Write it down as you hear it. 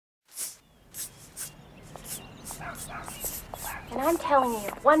And I'm telling you,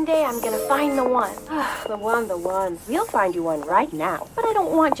 one day I'm gonna find the one. The one. We'll find you one right now. But I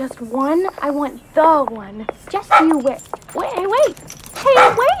don't want just one. I want the one. Just you wait. Wait. Hey,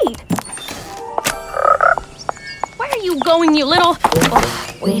 wait! Where are you going, you little...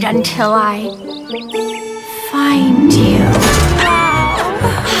 Oh, wait until I... find you.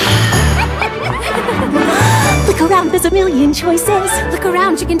 Look around, there's a million choices. Look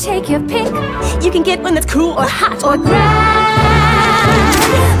around, you can take your pick. You can get one that's cool or hot or grand.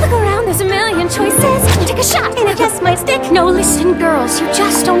 Look around, there's a million choices. Take a shot and it just might stick. No, listen, girls, you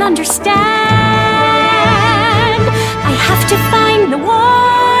just don't understand. I have to find the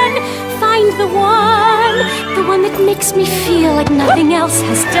one. Find the one that makes me feel like nothing else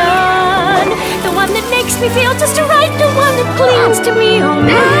has done. The one that makes me feel just right. The one that clings to me all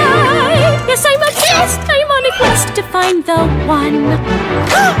night. Yes, I'm obsessed. I'm on a quest to find the one.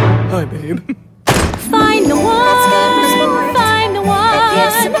 Hi, babe. Find the one. Find the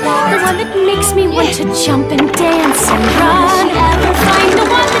one. The one that makes me want to jump and dance and run. Find the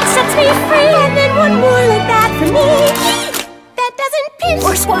one that sets me free. And then one more like that for me. Doesn't pinch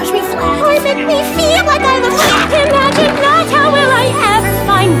or squash me flat or make me feel like I'm a flat. Imagine that, how will I ever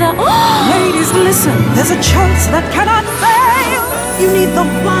find the... Ladies, listen, there's a chance that cannot fail. You need the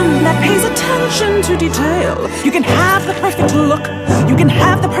one that pays attention to detail. You can have the perfect look. You can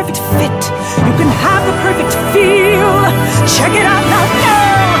have the perfect fit. You can have the perfect feel. Check it out now,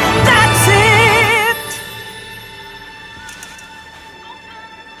 girl. That's it.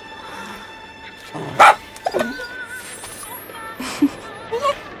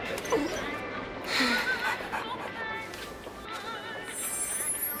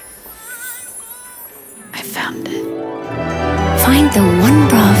 I found it. Find the one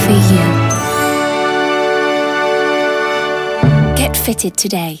bra for you. Get fitted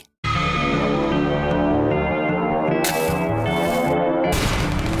today.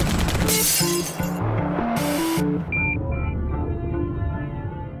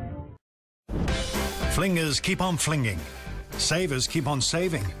 Flingers keep on flinging. Savers keep on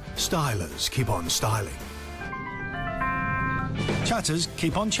saving. Stylers keep on styling. Chatters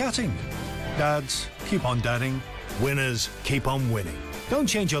keep on chatting. Dads keep on dadding. Winners keep on winning. Don't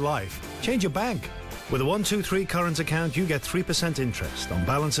change your life, change your bank. With a 123 current account, you get 3% interest on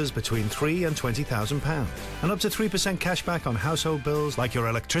balances between £3,000 and £20,000, and up to 3% cash back on household bills like your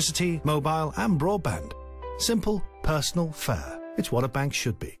electricity, mobile, and broadband. Simple, personal, fair. It's what a bank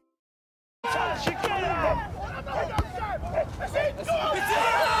should be. A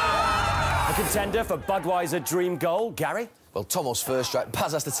contender for Budweiser dream goal, Gary? Well, Tomo's first strike.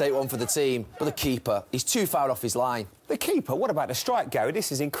 Baz has to take one for the team, but the keeper, he's too far off his line. The keeper? What about the strike, Gary?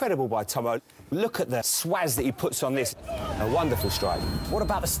 This is incredible by Tomo. Look at the swaz that he puts on this. A wonderful strike. What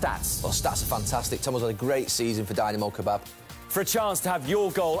about the stats? Well, stats are fantastic. Tomo's had a great season for Dynamo Kebab. For a chance to have your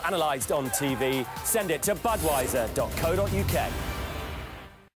goal analysed on TV, send it to budweiser.co.uk.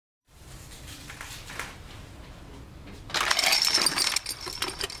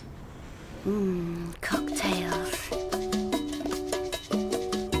 Cocktails.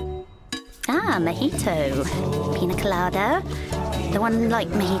 Ah, mojito. Pina Colada. The one like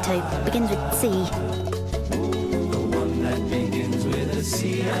mojito begins with C. The one that begins with a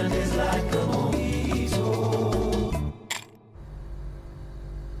C and is like a mojito.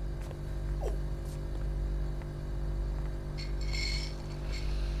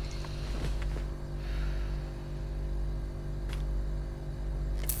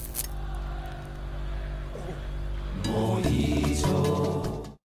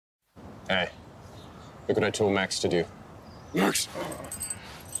 Hey, look what I told Max to do. Max?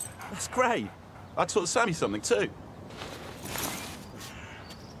 That's great. I taught Sammy something too.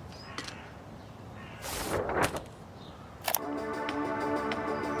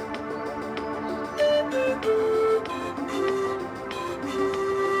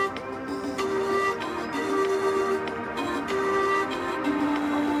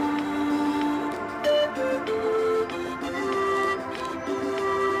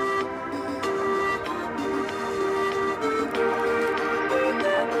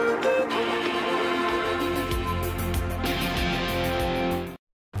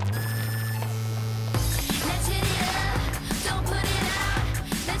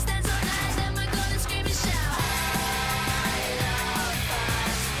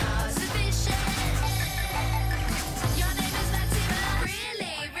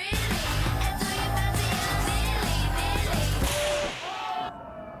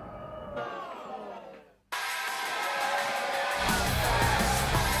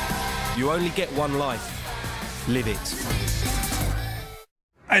 You only get one life. Live it.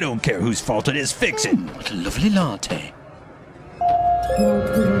 I don't care whose fault it is, fix it. What a lovely latte.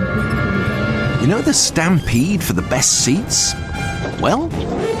 You know the stampede for the best seats? Well,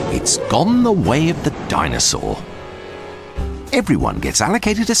 it's gone the way of the dinosaur. Everyone gets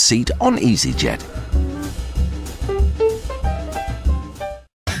allocated a seat on EasyJet.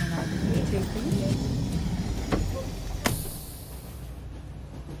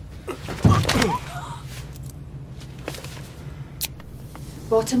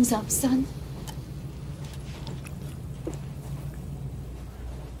 Bottoms up, son.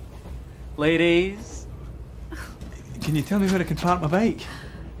 Ladies, can you tell me where I can park my bike?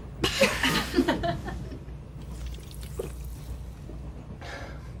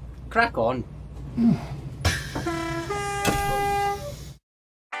 Crack on.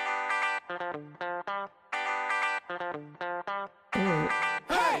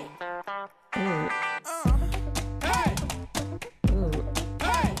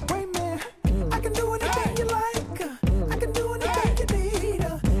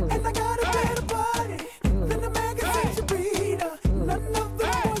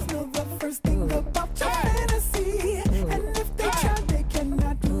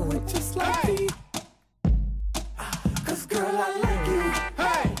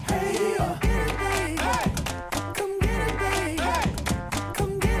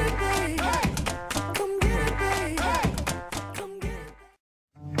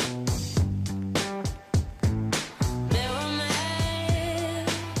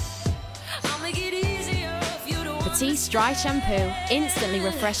 Batiste Dry Shampoo instantly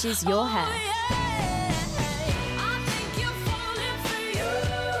refreshes your hair.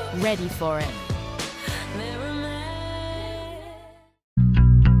 Ready for it.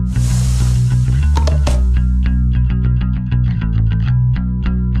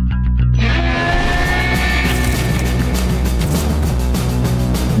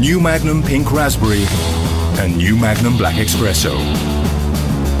 New Magnum Pink Raspberry and New Magnum Black Espresso.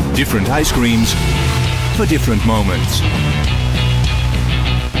 Different ice creams for different moments.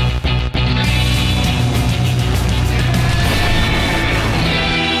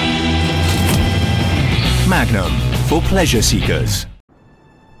 Magnum, for pleasure seekers.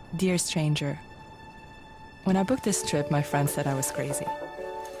 Dear stranger, when I booked this trip, my friend said I was crazy.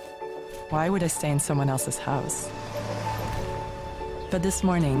 Why would I stay in someone else's house? But this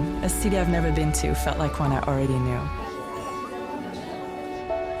morning, a city I've never been to felt like one I already knew.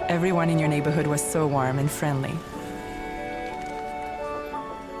 Everyone in your neighborhood was so warm and friendly.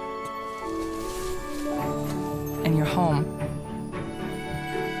 And your home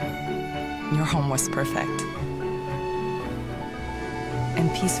was perfect. And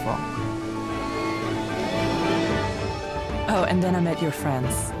peaceful. Oh, and then I met your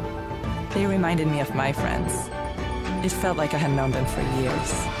friends. They reminded me of my friends. It felt like I had known them for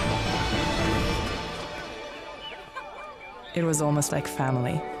years. It was almost like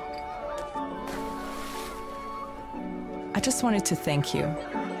family. I just wanted to thank you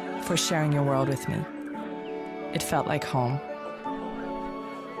for sharing your world with me. It felt like home.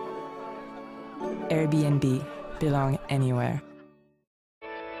 Airbnb, belong anywhere.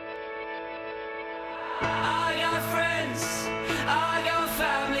 I got friends, I got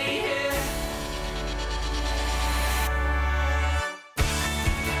family here.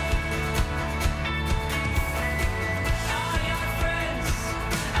 I got friends,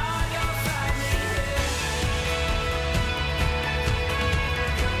 I got family here.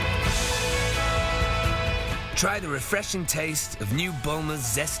 Try the refreshing taste of new Bulmer's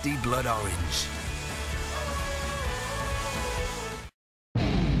Zesty Blood Orange.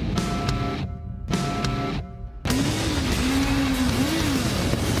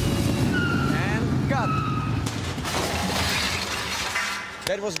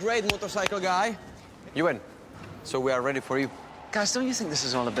 That was great, motorcycle guy. You win. So we are ready for you. Guys, don't you think this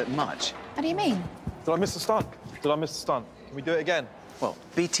is all a bit much? What do you mean? Did I miss the stunt? Did I miss the stunt? Can we do it again? Well,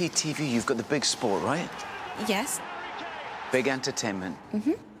 BT TV, you've got the big sport, right? Yes. Big entertainment.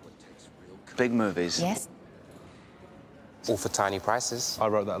 Mm-hmm. Big movies. Yes. All for tiny prices. I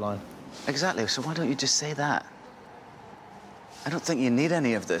wrote that line. Exactly, so why don't you just say that? I don't think you need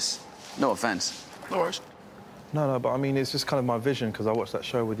any of this. No offense. No worries. No, but I mean, it's just kind of my vision, because I watched that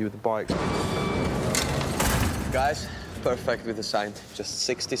show with you with the bikes. Guys, perfect with the sign. Just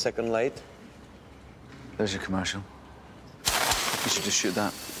 60-second late. There's your commercial. You should just shoot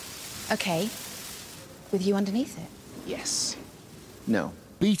that. Okay. With you underneath it? Yes. No.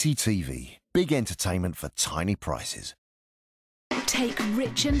 BT TV. Big entertainment for tiny prices. Take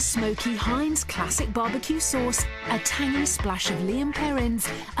rich and smoky Heinz classic barbecue sauce, a tangy splash of Liam Perrins,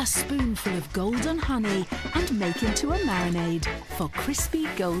 a spoonful of golden honey, and make into a marinade for crispy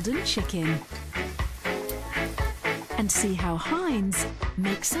golden chicken. and see how Heinz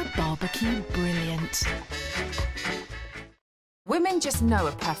makes a barbecue brilliant. Women just know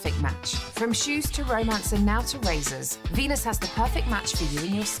a perfect match. From shoes to romance and now to razors, Venus has the perfect match for you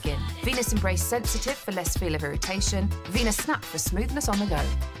and your skin. Venus Embrace Sensitive for less feel of irritation, Venus Snap for smoothness on the go.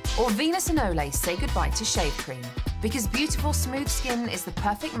 Or Venus and Olay say goodbye to shave cream. Because beautiful, smooth skin is the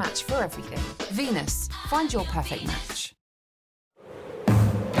perfect match for everything. Venus, find your perfect match.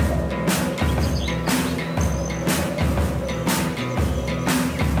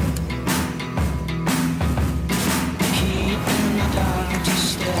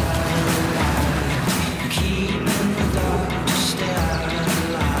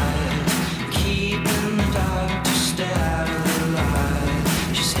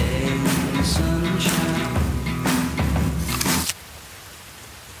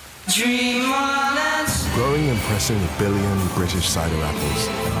 Growing and pressing 1 billion British cider apples.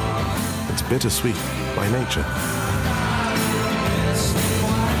 It's bittersweet by nature.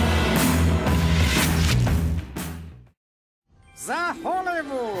 The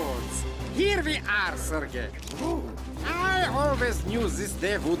Hollywoods! Here we are, Sergey. I always knew this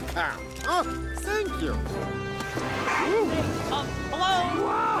day would come. Oh, thank you. Hello!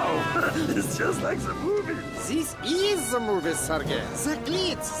 Wow! It's just like the movie. This is the movie, Sergey. The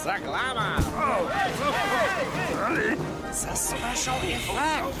glitz, the glamour. Oh, hey. The special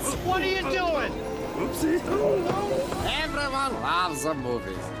effects. What are you doing? Oopsie. Everyone loves the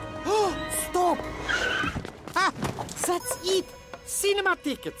movies. Oh, stop! Ah, that's it. Cinema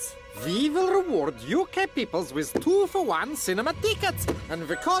tickets. We will reward UK peoples with 2-for-1 cinema tickets, and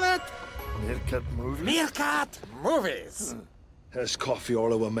we call it Meerkat Movies? Meerkat Movies. Has coffee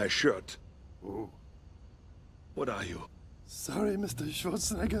all over my shirt. Ooh. What are you? Sorry, Mr.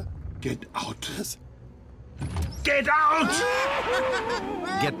 Schwarzenegger. Get out. Yes. Get out!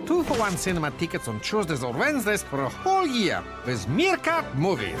 Get 2-for-1 cinema tickets on Tuesdays or Wednesdays for a whole year with Meerkat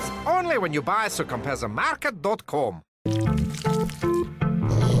Movies. Only when you buy through comparethemarket.com.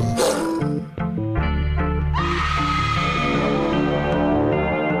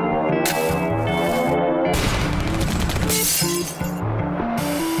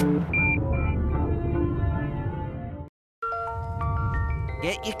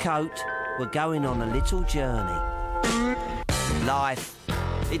 Get your coat, we're going on a little journey. Life,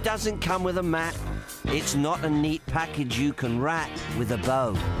 it doesn't come with a map. It's not a neat package you can wrap with a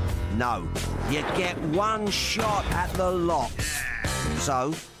bow. No, you get one shot at the lot.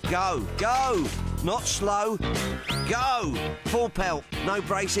 So, go, go, not slow, go. Full pelt, no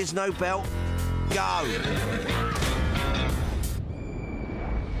braces, no belt, go.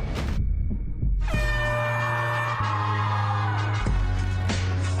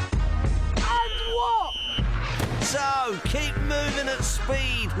 So, keep moving at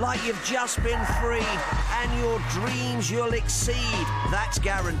speed like you've just been freed, and your dreams you'll exceed, that's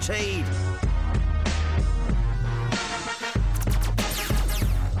guaranteed.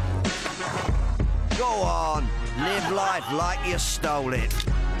 Go on, live life like you stole it.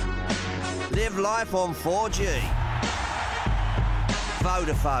 Live life on 4G.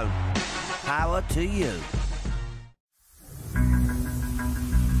 Vodafone, power to you.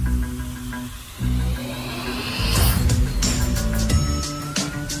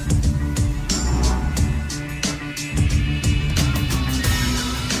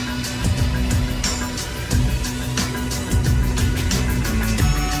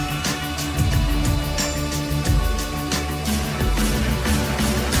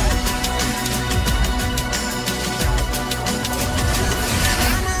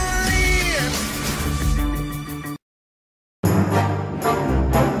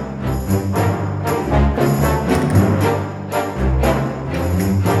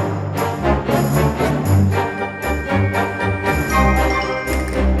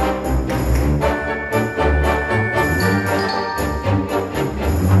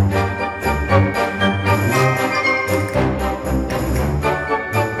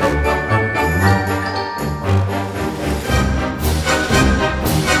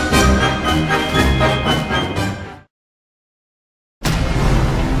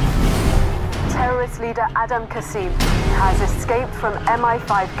 leader Adam Qasim has escaped from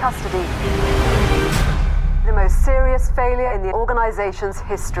MI5 custody. The most serious failure in the organization's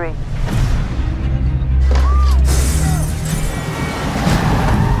history.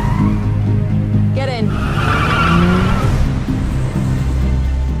 Get in.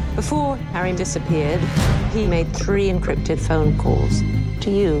 Before Harry disappeared, he made 3 encrypted phone calls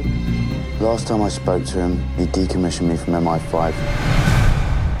to you. Last time I spoke to him, he decommissioned me from MI5.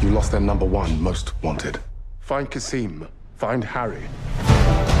 You lost their #1 most wanted. Find Qasim. Find Harry.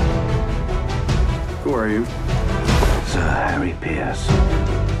 Who are you? Sir Harry Pierce,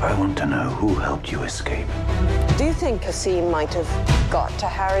 I want to know who helped you escape. Do you think Kasim might have got to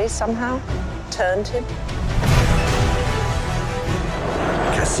Harry somehow? Turned him?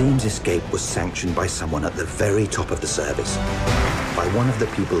 Kasim's escape was sanctioned by someone at the very top of the service. By one of the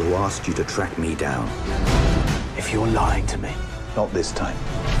people who asked you to track me down. If you're lying to me, not this time.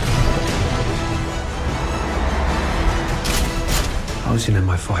 I was in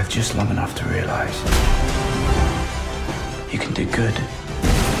MI5 just long enough to realize you can do good,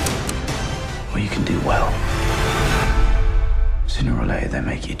 or you can do well. Sooner or later, they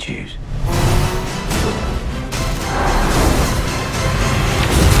make you choose.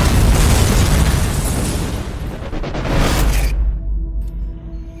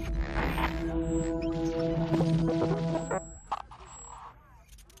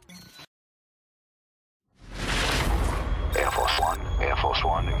 Force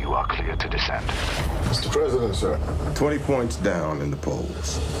One, you are clear to descend. Mr. President, sir. 20 points down in the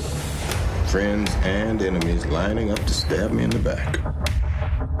polls. Friends and enemies lining up to stab me in the back.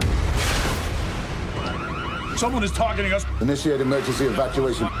 Someone is targeting us. Initiate emergency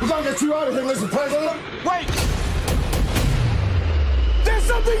evacuation. We're gonna get you out of here, Mr. President! Wait! There's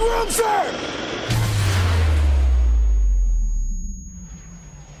something wrong, sir!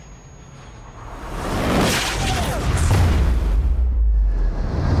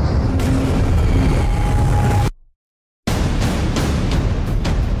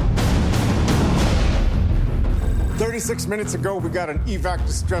 Six minutes ago, we got an evac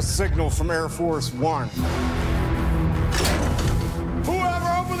distress signal from Air Force One. Whoever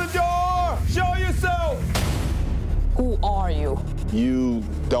open the door, show yourself! Who are you? You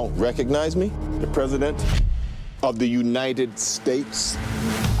don't recognize me? The President of the United States?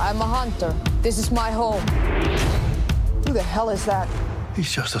 I'm a hunter. This is my home. Who the hell is that?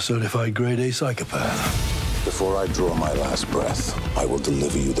 He's just a certified grade A psychopath. Before I draw my last breath, I will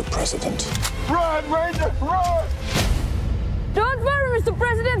deliver you the President. Run, Ranger, run! Don't worry, Mr.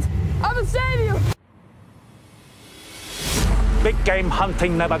 President. I will save you. Big game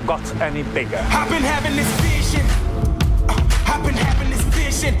hunting never got any bigger. I've been having this vision. I've been having this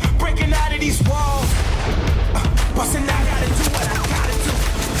vision. Breaking out of these walls. Busting, I gotta do what I gotta do.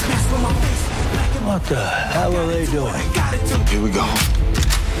 Smash with my face. What the hell are they doing? Here we go.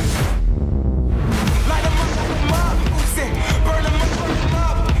 Light 'em up, burn 'em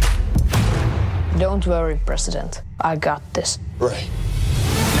up. Don't worry, President. I got this. Right.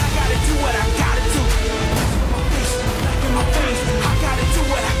 I gotta do what I gotta do. I gotta do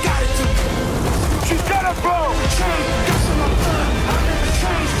what I gotta do. She's got a bow!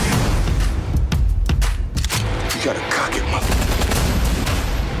 You gotta cock it, mother.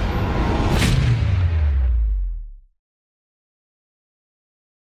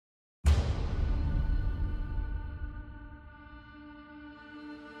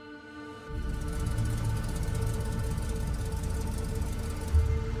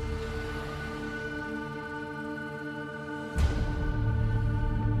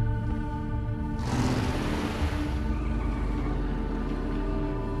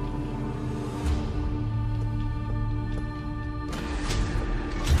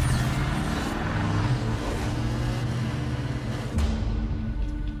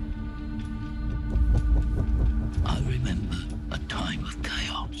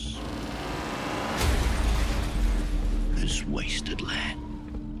 Wasted land.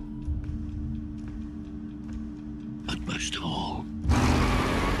 But most of all,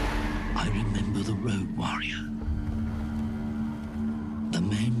 I remember the road warrior. The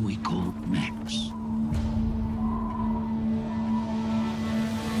man we called Max.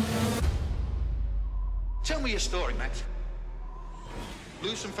 Tell me your story, Max.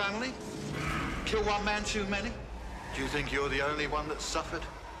 Lose some family? Kill one man too many? Do you think you're the only one that suffered?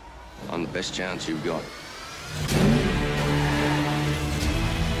 On the best chance you've got.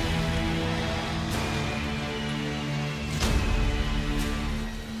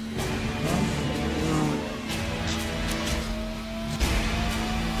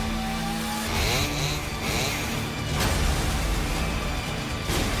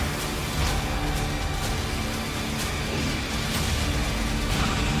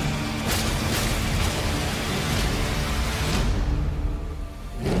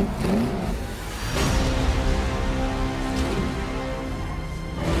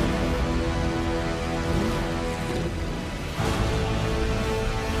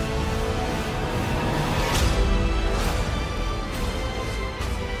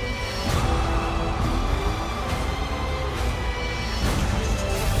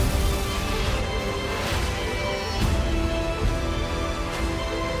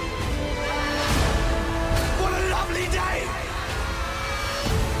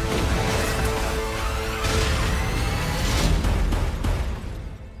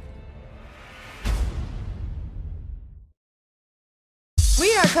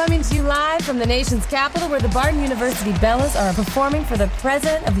 We are coming to you live from the nation's capital, where the Barton University Bellas are performing for the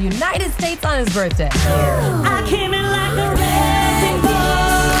President of the United States on his birthday. I came in like a wrecking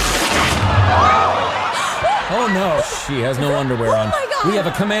Oh no, she has no underwear on. Oh my God. We have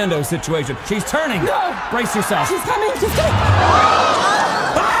a commando situation. She's turning. No. Brace yourself. She's coming. She's coming.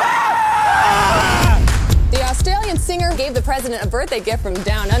 The Australian singer gave the president a birthday gift from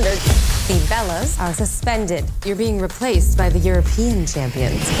down under. The Bellas are suspended. You're being replaced by the European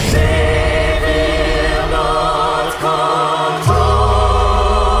champions.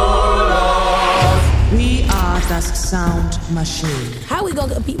 We are das sound machine. How we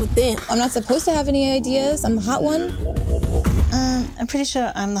gonna compete with them? I'm not supposed to have any ideas. I'm the hot one. I'm pretty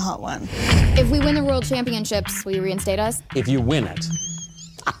sure I'm the hot one. If we win the World Championships, will you reinstate us? If you win it.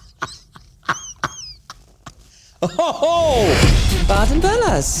 Oh! Barton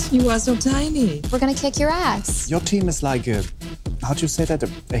Bellas, you are so tiny. We're gonna kick your ass. Your team is like a, how do you say that?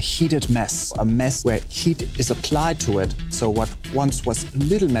 A heated mess. A mess where heat is applied to it. So what once was a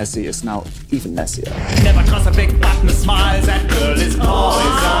little messy is now even messier. Never trust a big button smiles, that girl is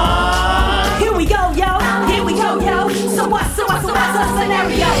poison. Here we go, yo. Here we go, yo. So what's the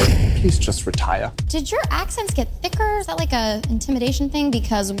scenario? Please just retire. Did your accents get thicker? Is that like a intimidation thing?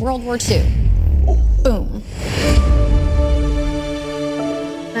 Because World War II. Boom.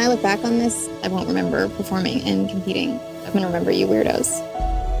 When I look back on this, I won't remember performing and competing. I'm gonna remember you weirdos.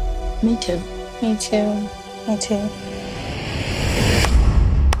 Me too. Me too. Me too.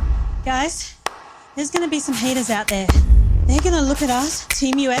 Guys, there's gonna be some haters out there. They're gonna look at us,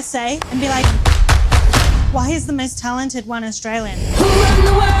 Team USA, and be like, why is the most talented one Australian? Who run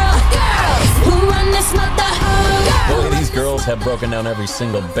the world? Girls! Who run this mother? The way these girls have broken down every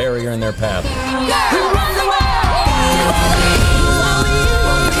single barrier in their path. Who run the world?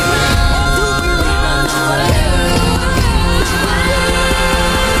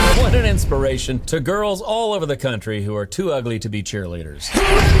 What an inspiration to girls all over the country who are too ugly to be cheerleaders. Who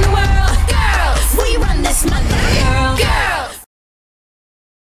run the world? Girls! We run this mother. Girls!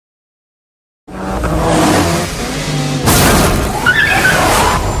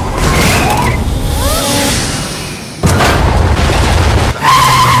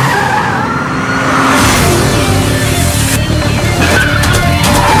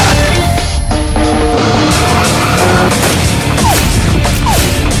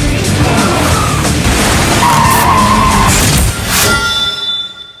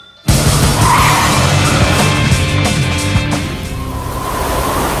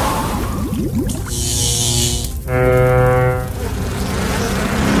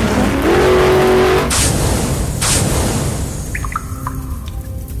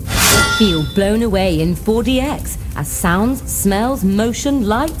 Feel blown away in 4DX as sounds, smells, motion,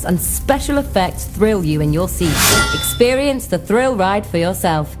 lights, and special effects thrill you in your seat. Experience the thrill ride for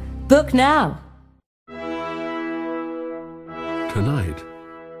yourself. Book now. Tonight,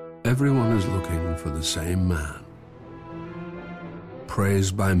 everyone is looking for the same man.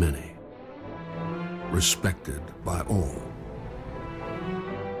 Praised by many, respected by all.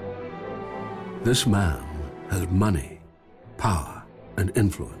 This man has money, power, and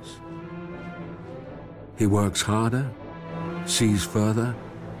influence. He works harder, sees further,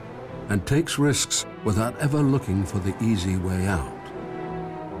 and takes risks without ever looking for the easy way out.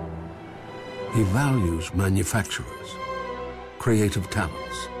 He values manufacturers, creative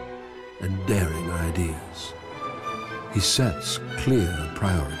talents, and daring ideas. He sets clear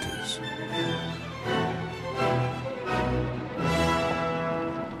priorities.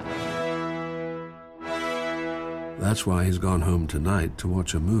 That's why he's gone home tonight to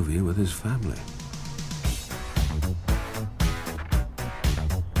watch a movie with his family.